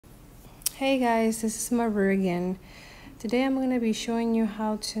Hey guys, this is Maria again. Today I'm going to be showing you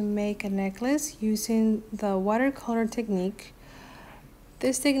how to make a necklace using the watercolor technique.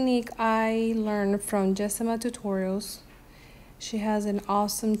 This technique I learned from Jessima Tutorials. She has an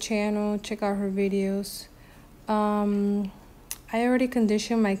awesome channel, check out her videos. I already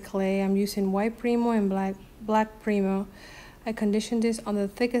conditioned my clay. I'm using white premo and black premo. I conditioned this on the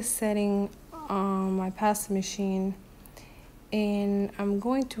thickest setting on my pasta machine. And I'm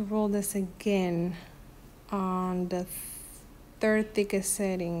going to roll this again on the third thickest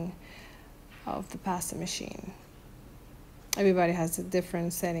setting of the pasta machine. Everybody has a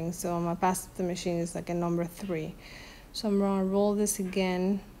different setting, so my pasta machine is like a number 3. So I'm gonna roll this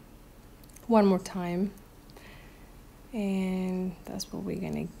again one more time, and that's what we're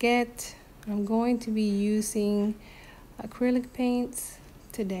gonna get. I'm going to be using acrylic paints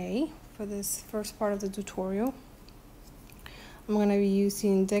today for this first part of the tutorial. I'm going to be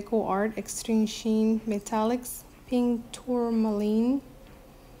using Deco Art Extreme Sheen Metallics Pink Tourmaline,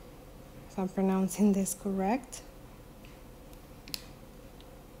 if I'm pronouncing this correct.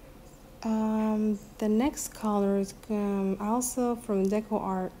 The next color is also from Deco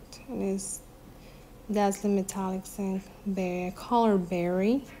Art, and is Dazzling Metallics and color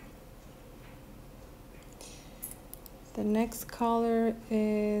Berry. The next color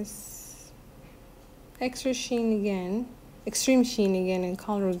is Extreme Sheen again in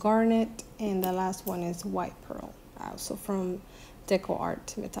color Garnet, and the last one is White Pearl, also from Deco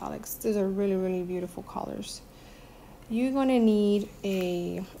Art Metallics. These are really beautiful colors. You're gonna need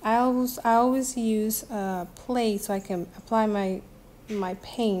I always use a plate so I can apply my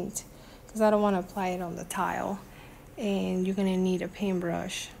paint, because I don't want to apply it on the tile. And you're gonna need a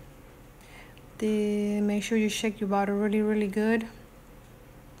paintbrush. Make sure you shake your bottle really good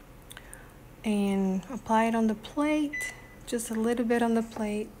and apply it on the plate, just a little bit on the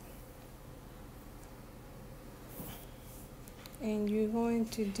plate. And you're going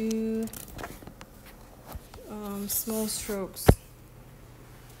to do small strokes.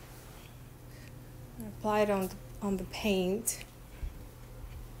 Apply it on the paint.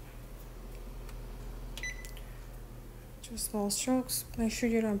 Just small strokes. Make sure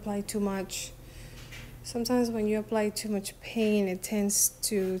you don't apply too much. Sometimes when you apply too much paint, it tends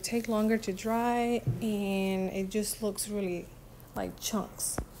to take longer to dry, and it just looks really like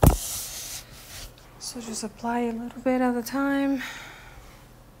chunks. So just apply a little bit at a time.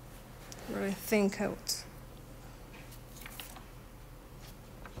 Really thin coat.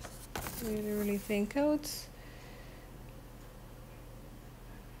 Really thin coats.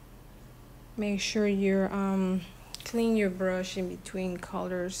 Make sure you clean your brush in between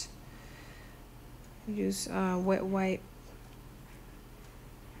colors. Use wet wipe.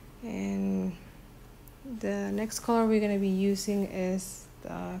 And the next color we're going to be using is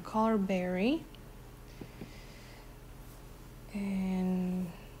the color Berry.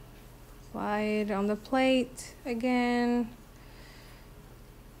 And apply it on the plate again,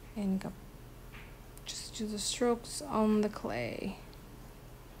 and just do the strokes on the clay.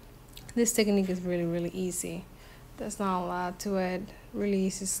 This technique is really easy. There's not a lot to it. Really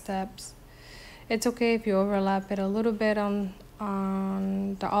easy steps. It's okay if you overlap it a little bit on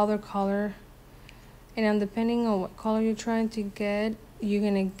the other color, and then depending on what color you're trying to get, you're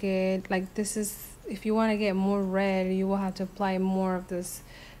gonna get, like, this is, if you want to get more red, you will have to apply more of this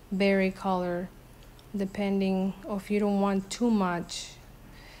berry color, depending. Or if you don't want too much,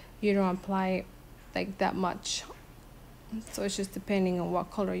 you don't apply like that much. So it's just depending on what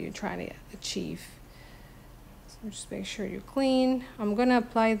color you're trying to achieve. So just make sure you're clean. I'm gonna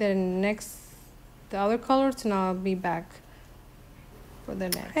apply the other colors, and I'll be back for the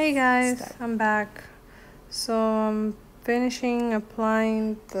next. Hey guys, step. I'm back. So I'm finishing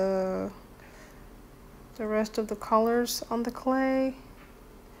applying the rest of the colors on the clay,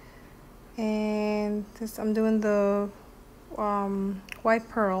 and I'm doing the white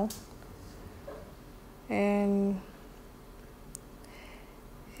pearl, and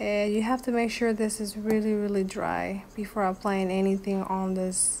you have to make sure this is really dry before applying anything on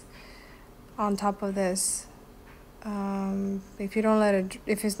top of this. If you don't let it,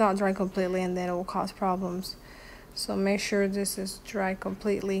 if it's not dry completely, and then it will cause problems. So make sure this is dry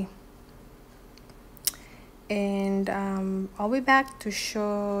completely. And I'll be back to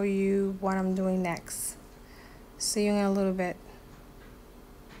show you what I'm doing next. See you in a little bit.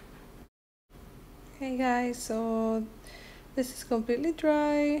 Hey guys, so this is completely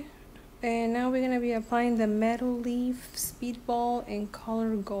dry, and now we're gonna be applying the metal leaf speedball in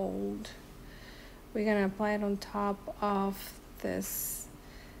color gold. We're gonna apply it on top of this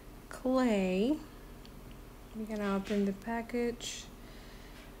clay. We're gonna open the package.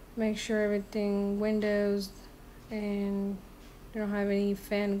 Make sure everything windows and you don't have any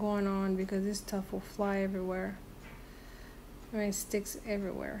fan going on, because this stuff will fly everywhere. I mean, it sticks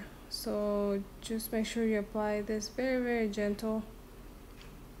everywhere. So just make sure you apply this very gentle,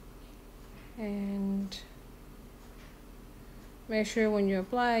 and make sure when you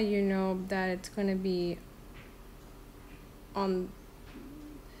apply, you know that it's gonna be on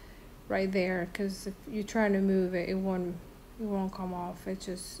right there, because if you try to move it, it won't come off.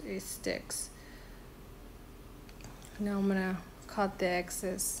 It sticks. Now I'm gonna cut the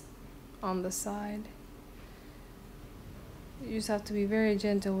excess on the side. You just have to be very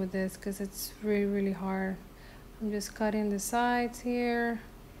gentle with this because it's really hard. I'm just cutting the sides here,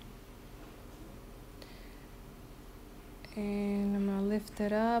 and I'm gonna lift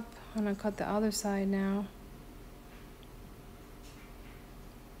it up. I'm gonna cut the other side now.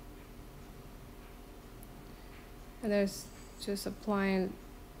 And there's just applying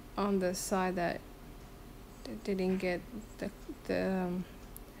on the side that didn't get the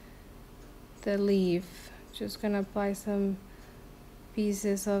leaf. Just gonna apply some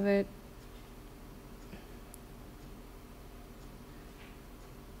pieces of it.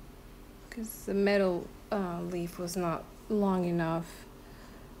 Because the metal leaf was not long enough.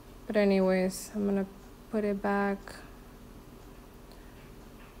 But anyways, I'm gonna put it back,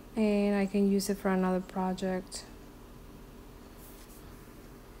 and I can use it for another project.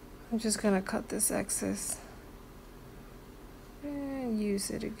 I'm just gonna cut this excess and use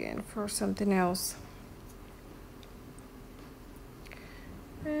it again for something else.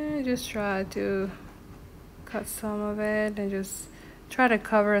 And just try to cut some of it and just try to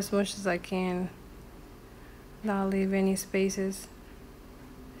cover as much as I can, not leave any spaces.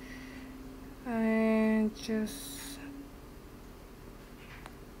 And just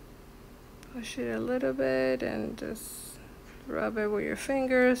push it a little bit and just rub it with your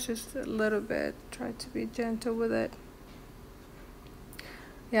fingers, just a little bit. Try to be gentle with it.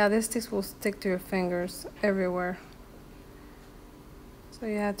 Yeah, this sticks will stick to your fingers everywhere. So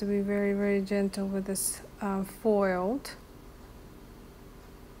you have to be very gentle with this foiled.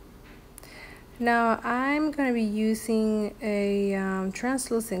 Now I'm going to be using a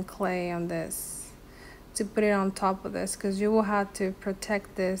translucent clay on this to put it on top of this, because you will have to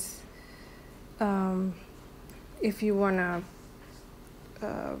protect this if you want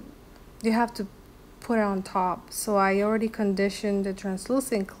to, you have to put it on top. So I already conditioned the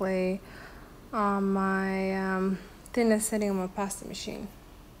translucent clay on my thinnest setting on my pasta machine.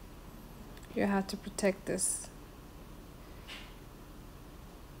 You have to protect this.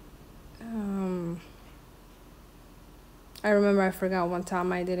 I remember I forgot one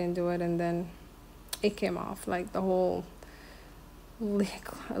time I didn't do it, and then it came off, like the whole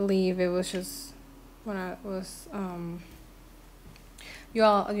leaf. It was just when I was you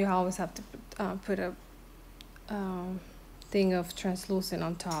always have to put a thing of translucent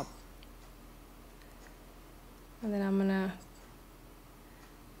on top. And then I'm gonna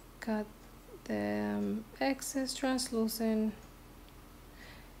cut the excess translucent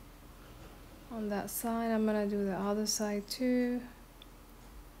on that side. I'm gonna do the other side too.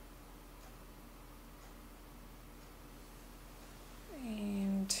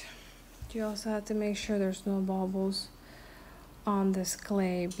 And you also have to make sure there's no bubbles on this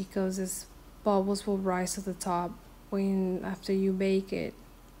clay, because this bubbles will rise to the top after you bake it,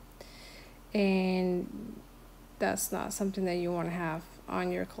 and that's not something that you want to have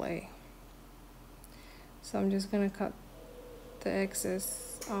on your clay. So I'm just gonna cut the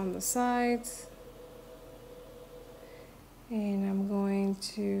excess on the sides, and I'm going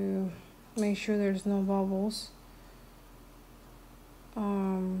to make sure there's no bubbles.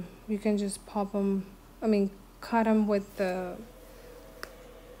 You can just pop them, cut them with the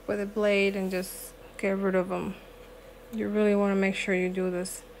blade and just get rid of them. You really want to make sure you do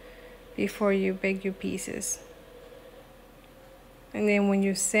this before you bake your pieces. And then when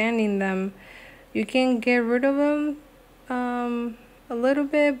you're sanding them, you can get rid of them a little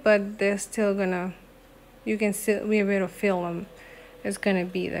bit, but they're still gonna, you can still be able to feel them. It's gonna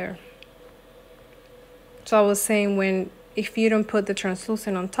be there. So I was saying, if you don't put the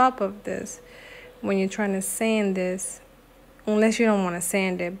translucent on top of this, when you're trying to sand this, unless you don't want to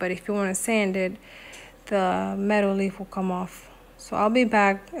sand it, but if you want to sand it, the metal leaf will come off. So I'll be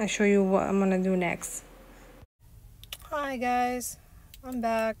back and show you what I'm gonna do next. Hi guys, I'm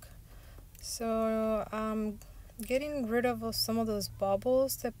back. So I'm getting rid of some of those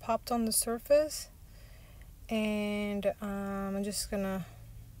bubbles that popped on the surface, and I'm just gonna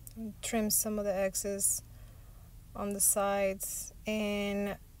trim some of the excess on the sides,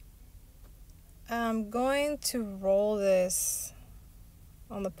 and I'm going to roll this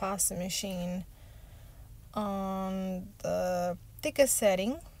on the pasta machine on the thickest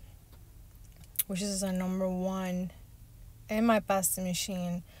setting, which is a number 1 in my pasta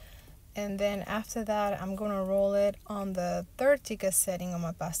machine. And then after that, I'm going to roll it on the 3rd thickest setting on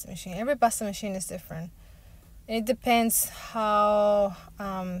my pasta machine. Every pasta machine is different. It depends how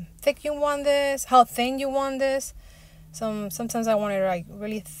thick you want this, how thin you want this. Sometimes I want it like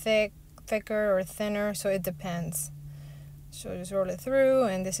really thicker or thinner, so it depends. So just roll it through,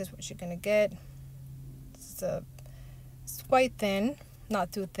 and this is what you're going to get. It's quite thin,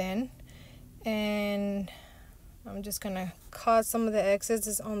 not too thin. And I'm just going to cut some of the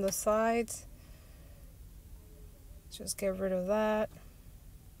excesses on the sides. Just get rid of that.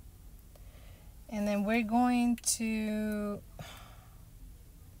 And then we're going to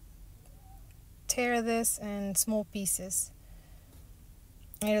tear this in small pieces.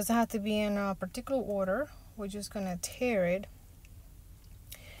 It doesn't have to be in a particular order. We're just going to tear it.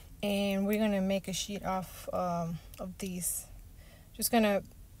 And we're going to make a sheet of these. Just going to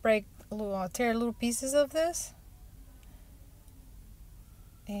tear little pieces of this.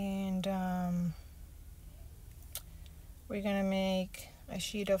 And we're going to make a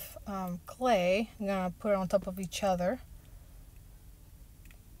sheet of clay. I'm going to put it on top of each other.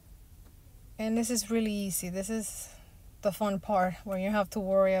 And this is really easy. This is the fun part, where you have to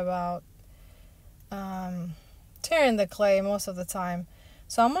worry about tearing the clay most of the time.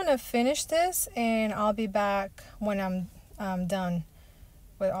 So I'm going to finish this, and I'll be back when I'm done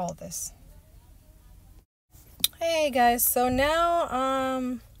with all this. Hey guys, so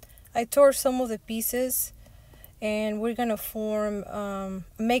now I tore some of the pieces, and we're gonna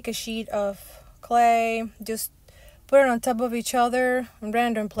make a sheet of clay. Just put it on top of each other in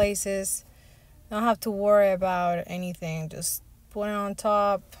random places. Don't have to worry about anything. Just put it on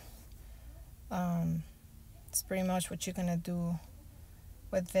top. It's pretty much what you're gonna do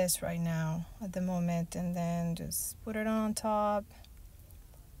with this right now at the moment, and then just put it on top.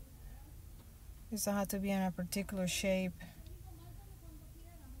 These don't have to be in a particular shape.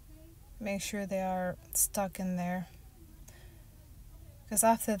 Make sure they are stuck in there, because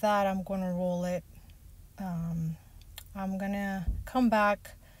after that I'm going to roll it. I'm gonna come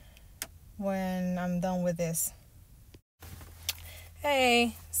back when I'm done with this.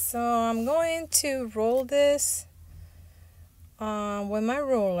 Hey, so I'm going to roll this with my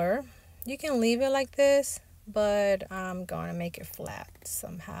roller. You can leave it like this, but I'm gonna make it flat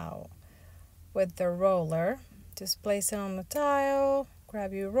somehow with the roller. Just place it on the tile,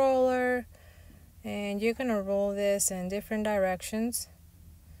 grab your roller, and you're gonna roll this in different directions,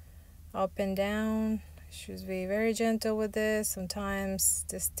 up and down. Should be very gentle with this. Sometimes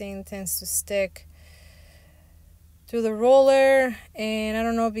this thing tends to stick to the roller, and I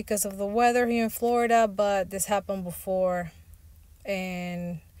don't know, because of the weather here in Florida, but this happened before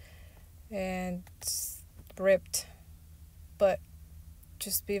and ripped. But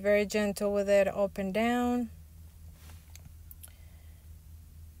just be very gentle with it, up and down.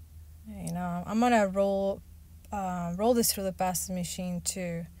 You know, I'm gonna roll this through the pasta machine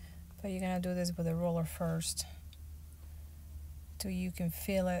too, but you're gonna do this with the roller first, till you can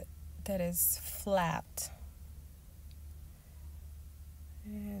feel it that it's flat.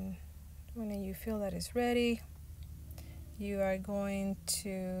 And when you feel that it's ready, you are going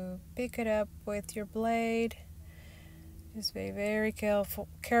to pick it up with your blade. Just be very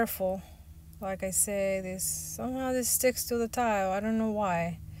careful. Like I say, somehow this sticks to the tile. I don't know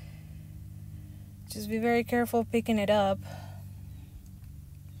why. Just be very careful picking it up.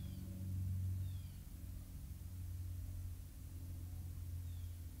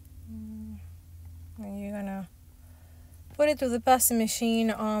 And you're gonna put it through the pasta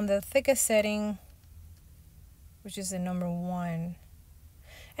machine on the thickest setting, which is the number 1.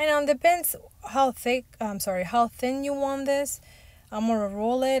 And depends how thin you want this. I'm gonna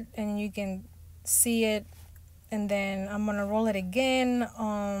roll it, and you can see it, and then I'm gonna roll it again.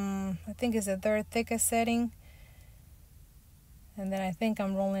 I think it's the 3rd thickest setting, and then I think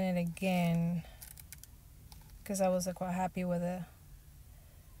I'm rolling it again, because I was quite happy with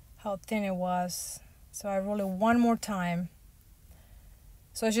how thin it was. So I roll it one more time.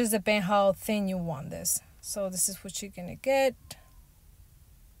 So it just depends how thin you want this. So this is what you're gonna get.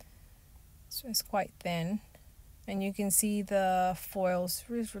 So it's quite thin, and you can see the foils.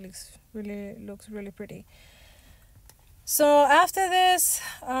 Really looks really pretty. So after this,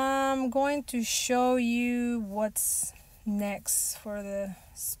 I'm going to show you what's next for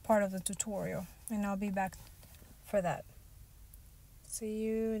this part of the tutorial, and I'll be back for that. See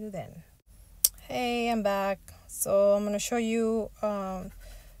you then. Hey, I'm back. So I'm going to show you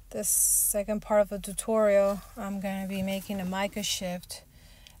this second part of the tutorial. I'm going to be making a mica shift.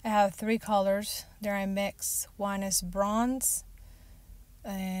 I have 3 colors there I mix. One is bronze,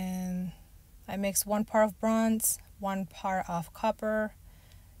 and I mix 1 part of bronze, 1 part of copper,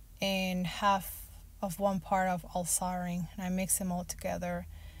 and half of 1 part of Alizarin. And I mix them all together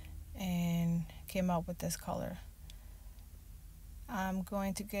and came up with this color. I'm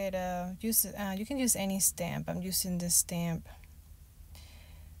going to get you can use any stamp. I'm using this stamp.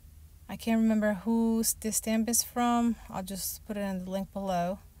 I can't remember who this stamp is from. I'll just put it in the link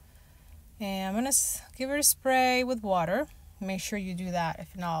below. And I'm gonna give it a spray with water. Make sure you do that.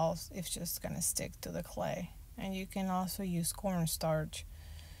 If not, it's just gonna stick to the clay. And you can also use cornstarch.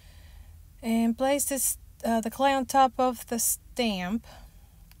 And place this the clay on top of the stamp.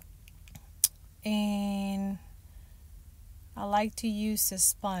 And I like to use a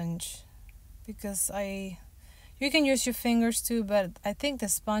sponge because you can use your fingers too, but I think the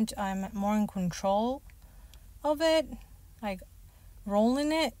sponge, I'm more in control of it, like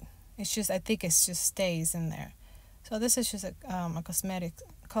rolling it. It's just, I think it just stays in there. So this is just a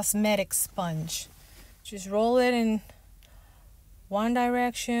cosmetic sponge. Just roll it in one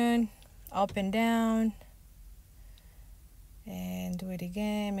direction, up and down, and do it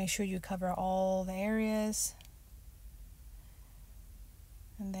again. Make sure you cover all the areas.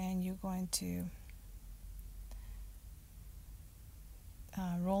 And then you're going to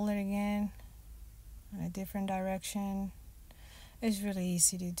roll it again in a different direction. It's really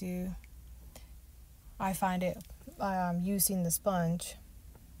easy to do. I find it using the sponge.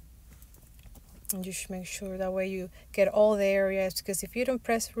 And just make sure that way you get all the areas, because if you don't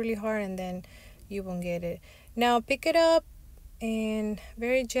press really hard, and then you won't get it. Now pick it up and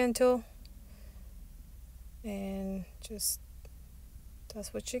very gentle, and just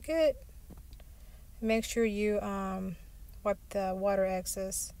that's what you get. Make sure you wipe the water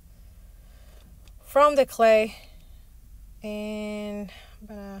excess from the clay, and I'm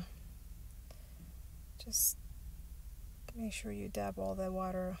gonna just make sure you dab all the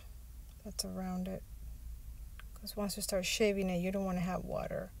water that's around it, because once you start shaving it, you don't want to have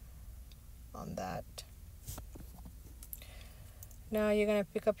water on that. Now you're gonna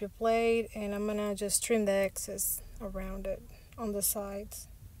pick up your blade, and I'm gonna just trim the excess around it on the sides.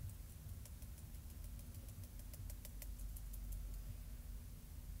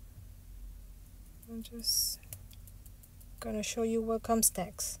 I'm just gonna show you what comes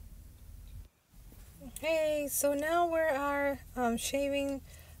next. Hey, so now we are shaving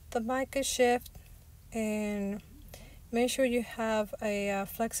the mica shift, and make sure you have a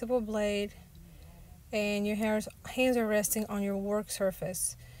flexible blade and your hands are resting on your work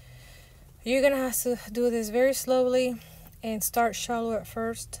surface. You're gonna have to do this very slowly and start shallow at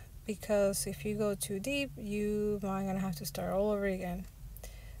first, because if you go too deep, you are gonna have to start all over again.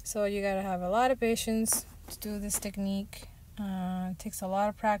 So you gotta have a lot of patience to do this technique. It takes a lot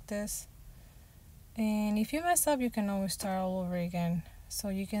of practice, and if you mess up, you can always start all over again. So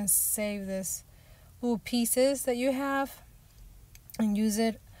you can save this little pieces that you have and use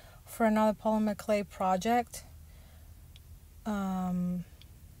it for another polymer clay project, or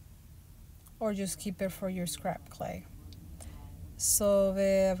just keep it for your scrap clay. So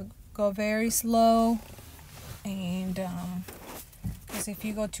go very slow, and because if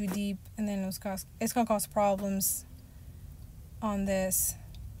you go too deep, and then it's gonna cause problems on this.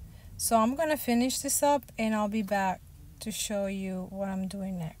 So I'm gonna finish this up, and I'll be back to show you what I'm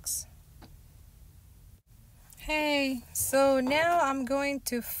doing next. Hey, so now I'm going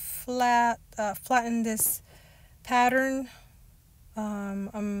to flatten this pattern.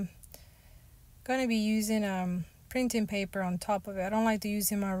 I'm gonna be using printing paper on top of it. I don't like to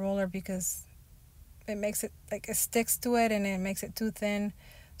use my roller because it makes it like it sticks to it, and it makes it too thin.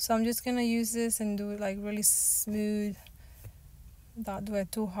 So I'm just gonna use this and do it like really smooth. Don't do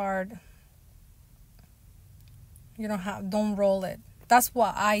it too hard. You don't roll it. That's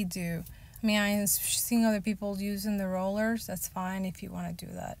what I do. I mean, I've seen other people using the rollers. That's fine if you want to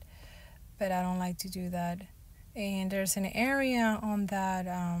do that, but I don't like to do that. And there's an area on that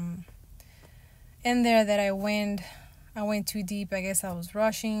in there that I went too deep. I guess I was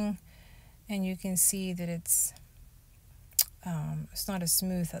rushing, and you can see that it's not as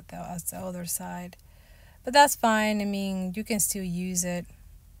smooth as the other side, but that's fine. I mean, you can still use it,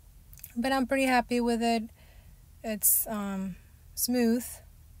 but I'm pretty happy with it. It's smooth.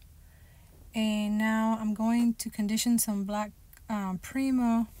 And now I'm going to condition some black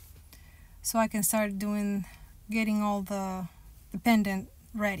premo, so I can start getting all the pendant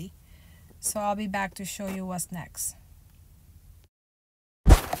ready. So I'll be back to show you what's next.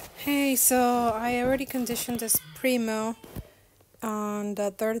 Hey, so I already conditioned this premo on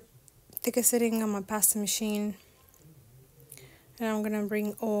the third thickest setting on my pasta machine. And I'm gonna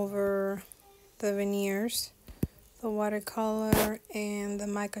bring over the veneers, the watercolor, and the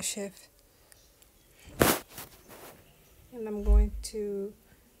mica shift. And I'm going to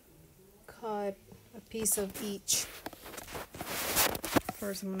cut a piece of each.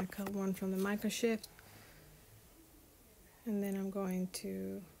 First, I'm gonna cut one from the mica shift, and then I'm going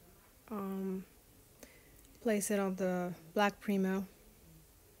to place it on the black premo.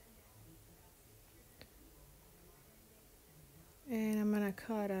 And I'm gonna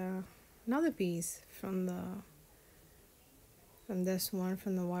cut another piece from this one,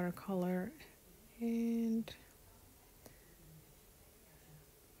 from the watercolor, and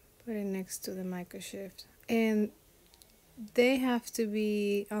put it next to the mica shift. And they have to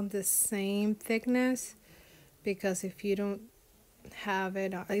be on the same thickness, because if you don't have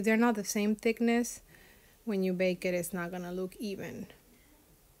it, like they're not the same thickness, when you bake it, it's not gonna look even.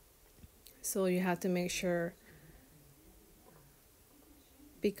 So you have to make sure,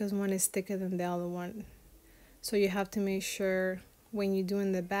 because one is thicker than the other one. So you have to make sure when you're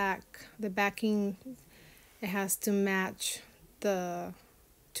doing the backing, it has to match the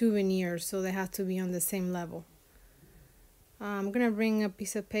two veneers, so they have to be on the same level. I'm gonna bring a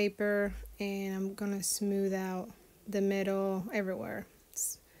piece of paper and I'm gonna smooth out the middle everywhere.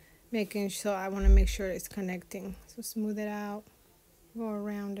 Making sure, I want to make sure it's connecting. So smooth it out, go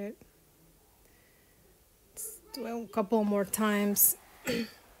around it. Let's do it a couple more times.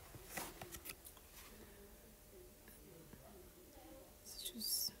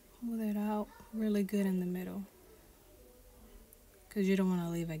 Just smooth it out really good in the middle, because you don't want to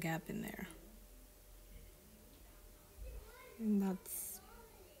leave a gap in there. And that's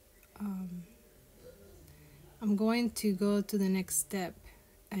I'm going to go to the next step,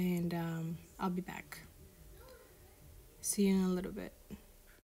 and I'll be back. See you in a little bit.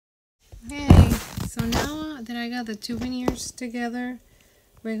 Hey, so now that I got the two veneers together,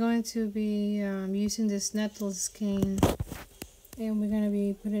 we're going to be using this nettle skein, and we're going to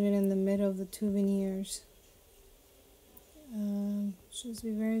be putting it in the middle of the two veneers. Just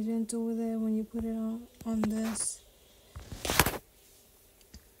be very gentle with it when you put it on this.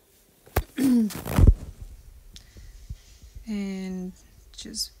 And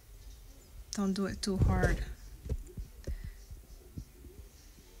just don't do it too hard.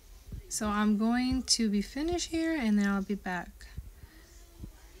 So I'm going to be finished here, and then I'll be back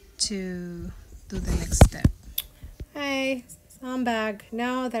to do the next step. Hi, so I'm back.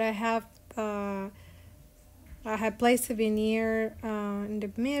 Now that I have placed the veneer in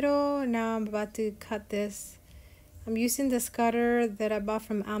the middle, now I'm about to cut this. I'm using this cutter that I bought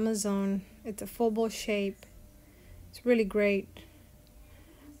from Amazon. It's a full bowl shape. It's really great.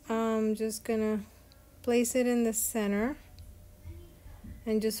 I'm just gonna place it in the center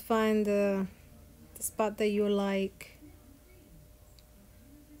and just find the spot that you like,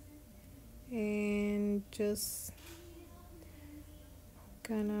 and just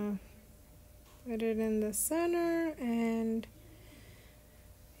gonna put it in the center, and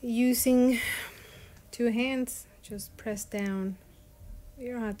using two hands just press down.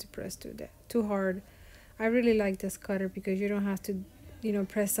 You don't have to press too hard. I really like this cutter because you don't have to,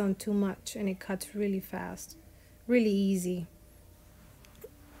 press on too much, and it cuts really fast, really easy.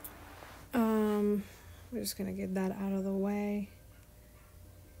 We're just gonna get that out of the way,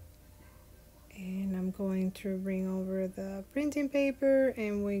 and I'm going to bring over the printing paper,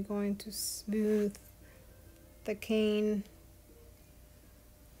 and we're going to smooth the cane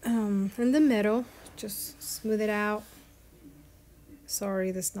in the middle. Just smooth it out.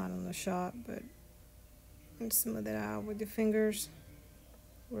 Sorry, that's not on the shot, but smooth it out with your fingers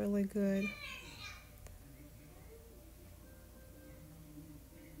really good.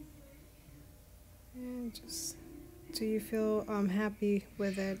 And just do you feel happy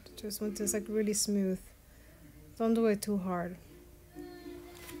with it. Just want this like really smooth. Don't do it too hard.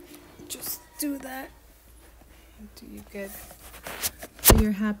 Just do that until you get, so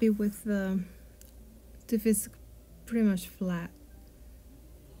you're happy with if it's pretty much flat.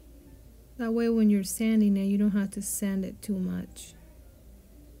 That way when you're sanding it, you don't have to sand it too much.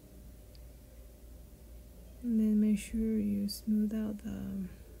 And then make sure you smooth out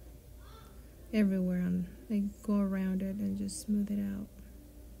everywhere, and like go around it and just smooth it out.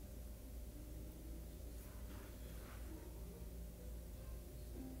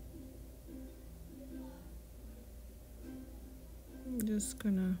 I'm just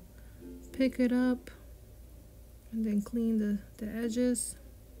gonna pick it up and then clean the edges.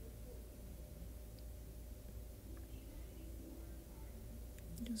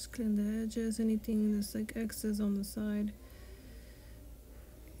 Just clean the edges, anything that's like excess on the side.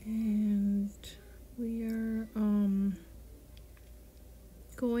 And we are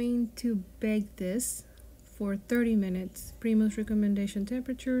going to bake this for 30 minutes, Premo's recommendation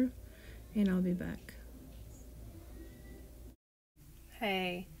temperature, and I'll be back.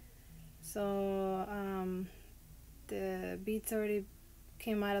 Hey, so the beads already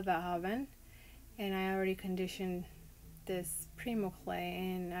came out of the oven, and I already conditioned this Premo clay,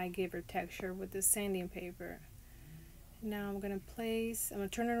 and I gave her texture with the sanding paper. Now I'm gonna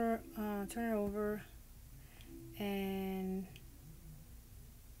turn it over, and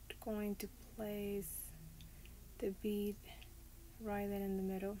going to place the bead right there in the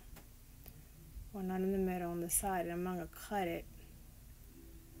middle. Well, not in the middle, on the side. I'm gonna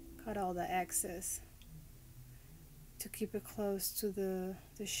cut all the excess to keep it close to the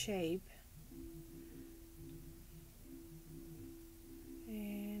shape.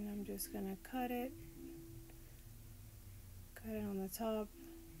 And I'm just gonna cut it on the top.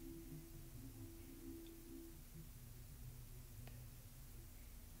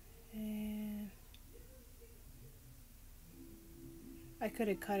 And I could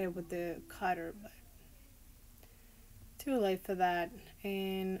have cut it with the cutter, but too late for that.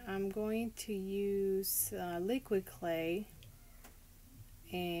 And I'm going to use liquid clay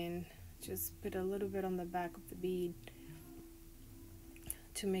and just put a little bit on the back of the bead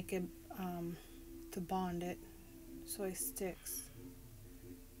to make it to bond it so it sticks.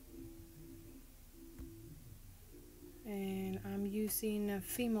 And I'm using a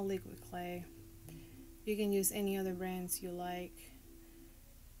female liquid clay. You can use any other brands you like.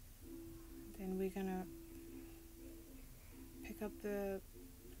 Then we're gonna pick up the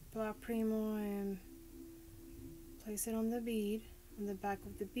black Premo and place it on the bead, on the back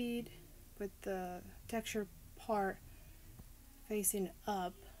of the bead, with the texture part facing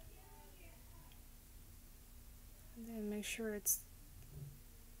up. And then make sure it's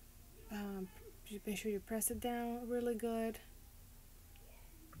make sure you press it down really good.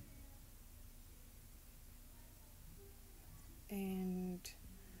 And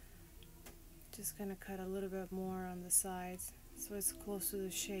just gonna cut a little bit more on the sides so it's close to the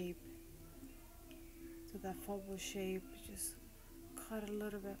shape, to that football shape. Just cut a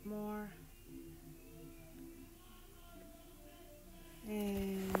little bit more,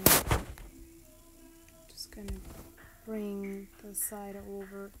 and just gonna bring the side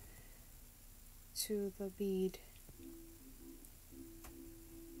over to the bead.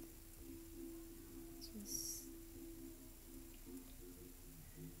 Just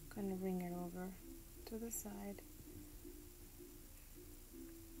gonna bring it over to the side,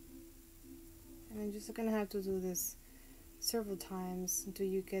 and I'm just gonna have to do this several times until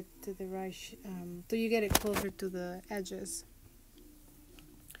you get to the right till you get it closer to the edges.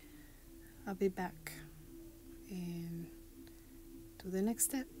 I'll be back and do the next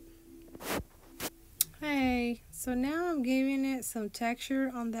step. Hey, so now I'm giving it some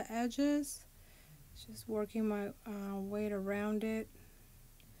texture on the edges, just working my way around it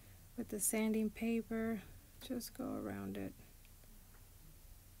with the sanding paper. Just go around it,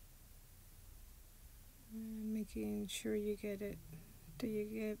 and making sure you get it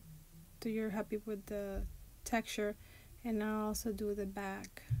till you're happy with the texture. And now I'll also do the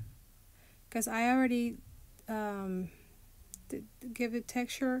back, because I already give it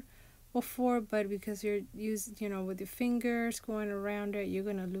texture before, but because you're using, with your fingers going around it, you're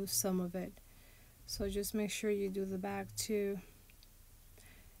gonna lose some of it. So just make sure you do the back too,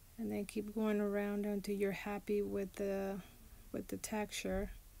 and then keep going around until you're happy with the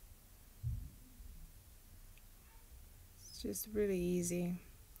texture. It's just really easy.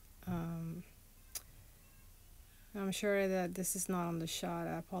 I'm sure that this is not on the shot.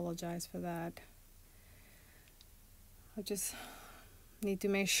 I apologize for that. I just need to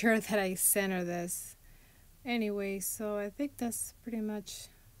make sure that I center this. Anyway, so I think that's pretty much,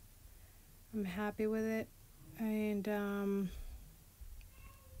 I'm happy with it. And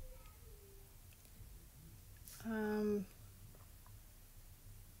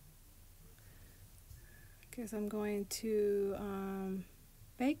guess I'm going to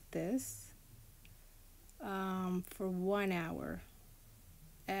bake this for 1 hour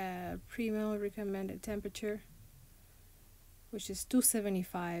at Premo recommended temperature, which is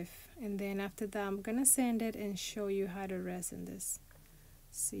 275. And then after that, I'm gonna sand it and show you how to resin this.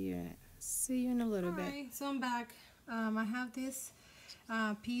 See you in a little bit. So I'm back. I have this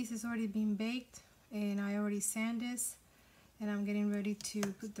piece is already been baked, and I already sand this, and I'm getting ready to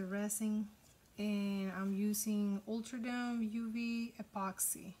put the resin. And I'm using Ultradome UV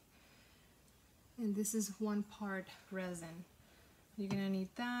epoxy, and this is 1 part resin. You're gonna need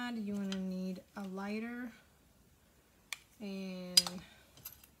that. You're gonna need a lighter and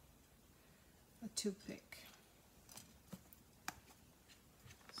a toothpick.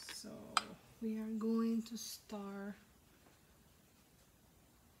 we are going to start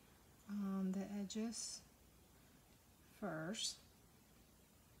on the edges first.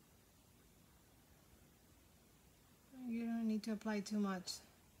 You don't need to apply too much.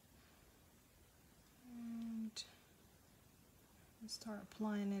 And start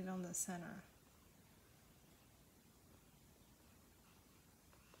applying it on the center.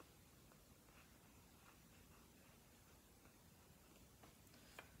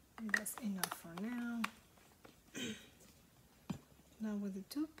 And that's enough for now. Now with the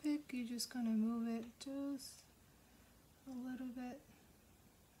toothpick, you're just gonna move it just a little bit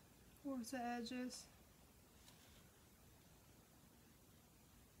towards the edges.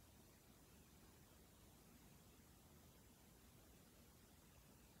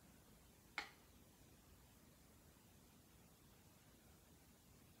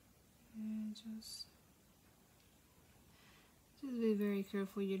 And just be very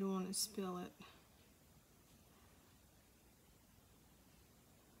careful, you don't want to spill it.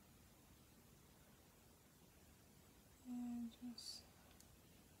 And just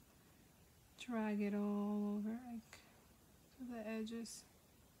drag it all over, like to the edges.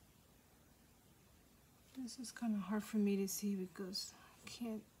 This is kind of hard for me to see because I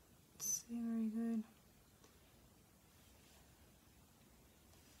can't see very good.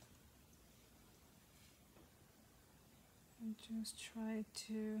 And just try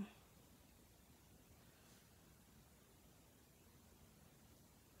to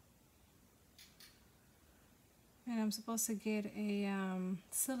and I'm supposed to get a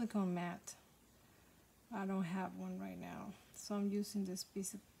silicone mat. I don't have one right now, so I'm using this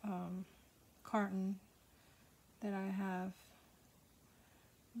piece of carton that I have,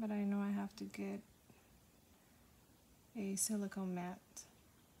 but I know I have to get a silicone mat,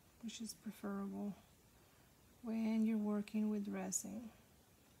 which is preferable when you're working with resin.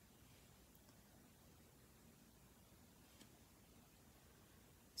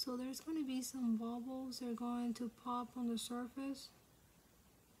 So there's going to be some bubbles that are going to pop on the surface,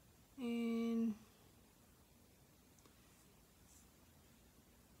 and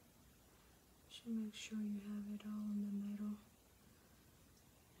should make sure you have it all in the middle.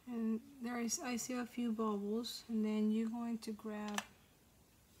 And there is, I see a few bubbles, and then you're going to grab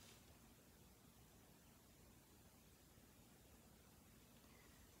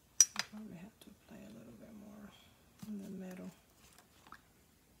probably have to apply a little bit more in the middle.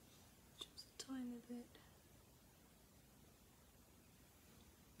 Just a tiny bit.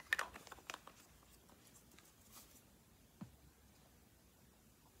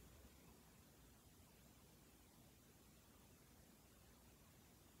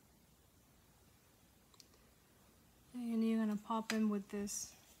 And you're going to pop in with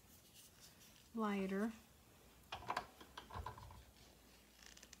this lighter.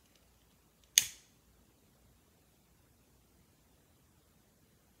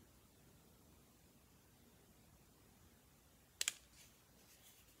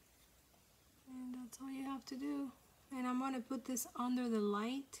 That's all you have to do. And I'm going to put this under the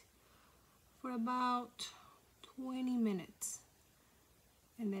light for about 20 minutes.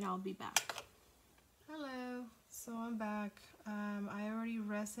 And then I'll be back. Hello. So I'm back. I already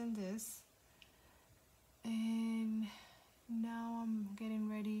resined this. And now I'm getting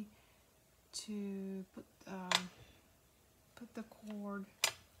ready to put the cord.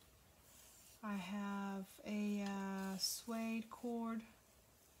 I have a suede cord.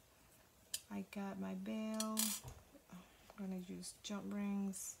 I got my bell. I'm gonna use jump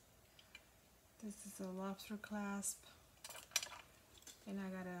rings. This is a Lobster clasp, and I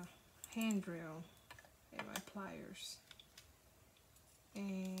got a hand drill and my pliers.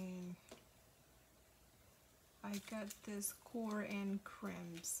 And I got this core and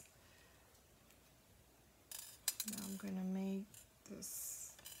crimps. Now I'm gonna make this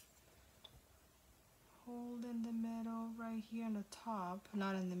hold in the middle right here on the top,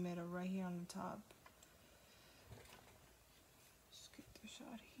 not in the middle, right here on the top. Just get the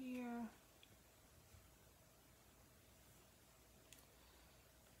shot here.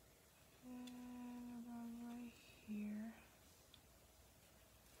 And about right here.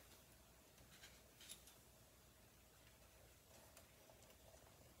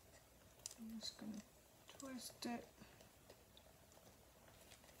 I'm just gonna twist it.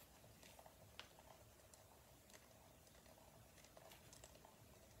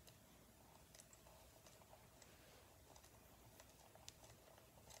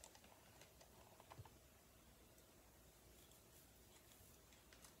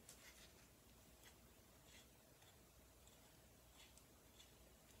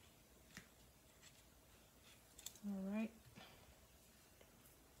 All right.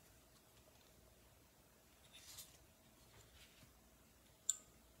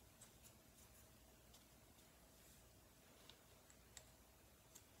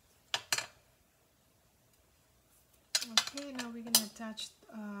 Okay, now we're gonna attach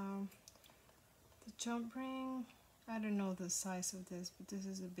the jump ring. I don't know the size of this, but this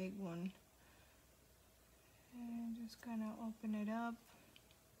is a big one. And just gonna open it up.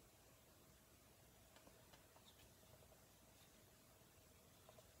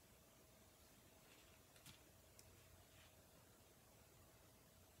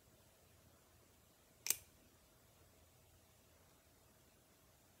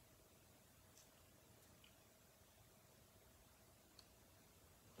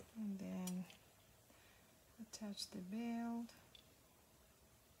 And then attach the belt.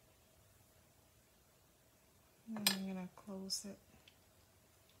 And then I'm gonna close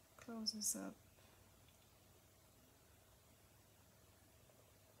this up.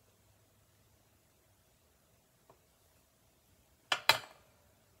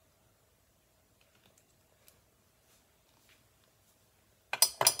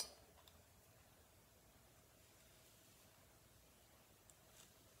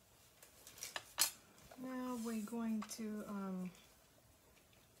 Now we're going to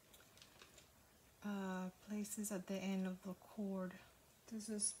place this at the end of the cord. This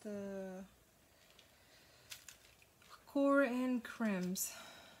is the cord and crimps.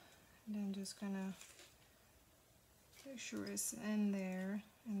 And then just gonna make sure it's in there,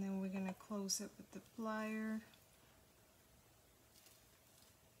 and then we're gonna close it with the plier.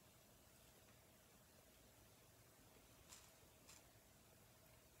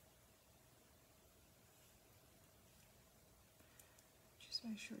 Just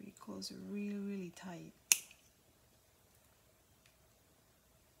make sure you close it really, really tight.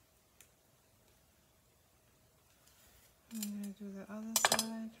 I'm gonna do the other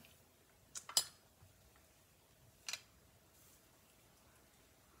side.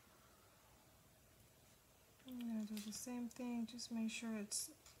 I'm gonna do the same thing. Just make sure it's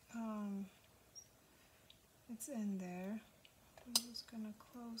in there. I'm just gonna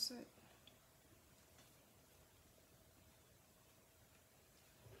close it.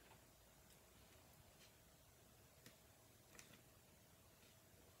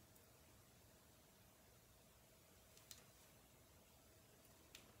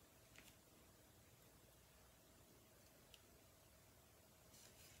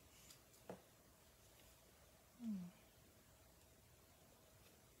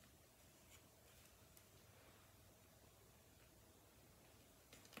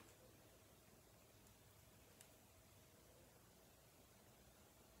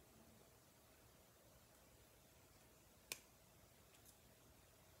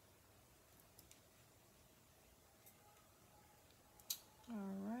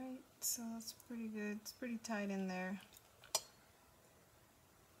 Alright, so that's pretty good. It's pretty tight in there.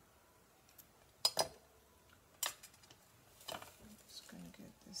 I'm just going to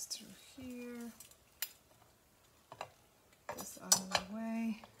get this through here. Get this out of the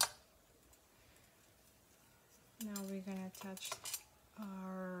way. Now we're going to attach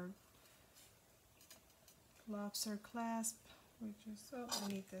our Lobster clasp, which is, oh, I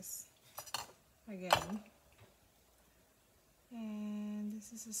need this again. And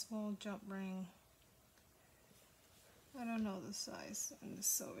this is a small jump ring. I don't know the size, and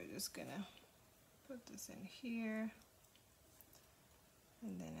so we're just gonna put this in here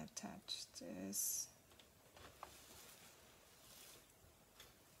and then attach this,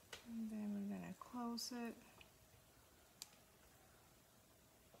 and then we're gonna close it.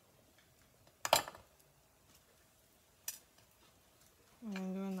 And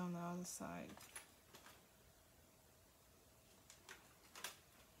I'm doing it on the other side.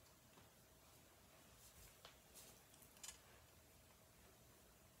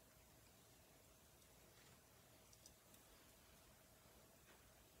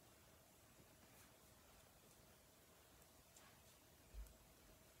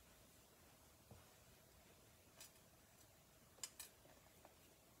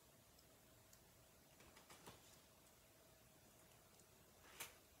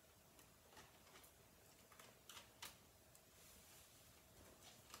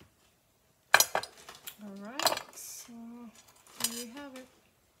 Alright, so there you have it.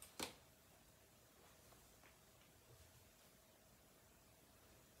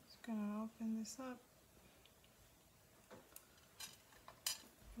 Just gonna open this up.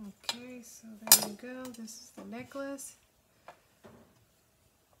 Okay, so there you go. This is the necklace.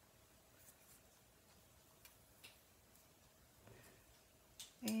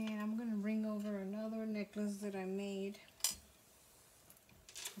 And I'm gonna bring over another necklace that I made.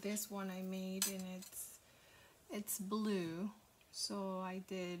 This one I made, and it's blue, so I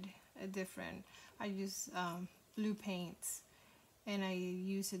did a different, I used blue paints, and I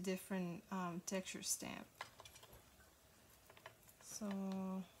used a different texture stamp. So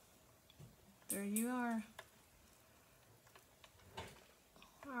there you are.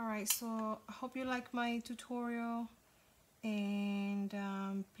 Alright, so I hope you like my tutorial, and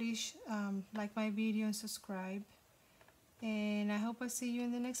please like my video and subscribe, and I hope I see you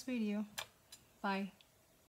in the next video. Bye.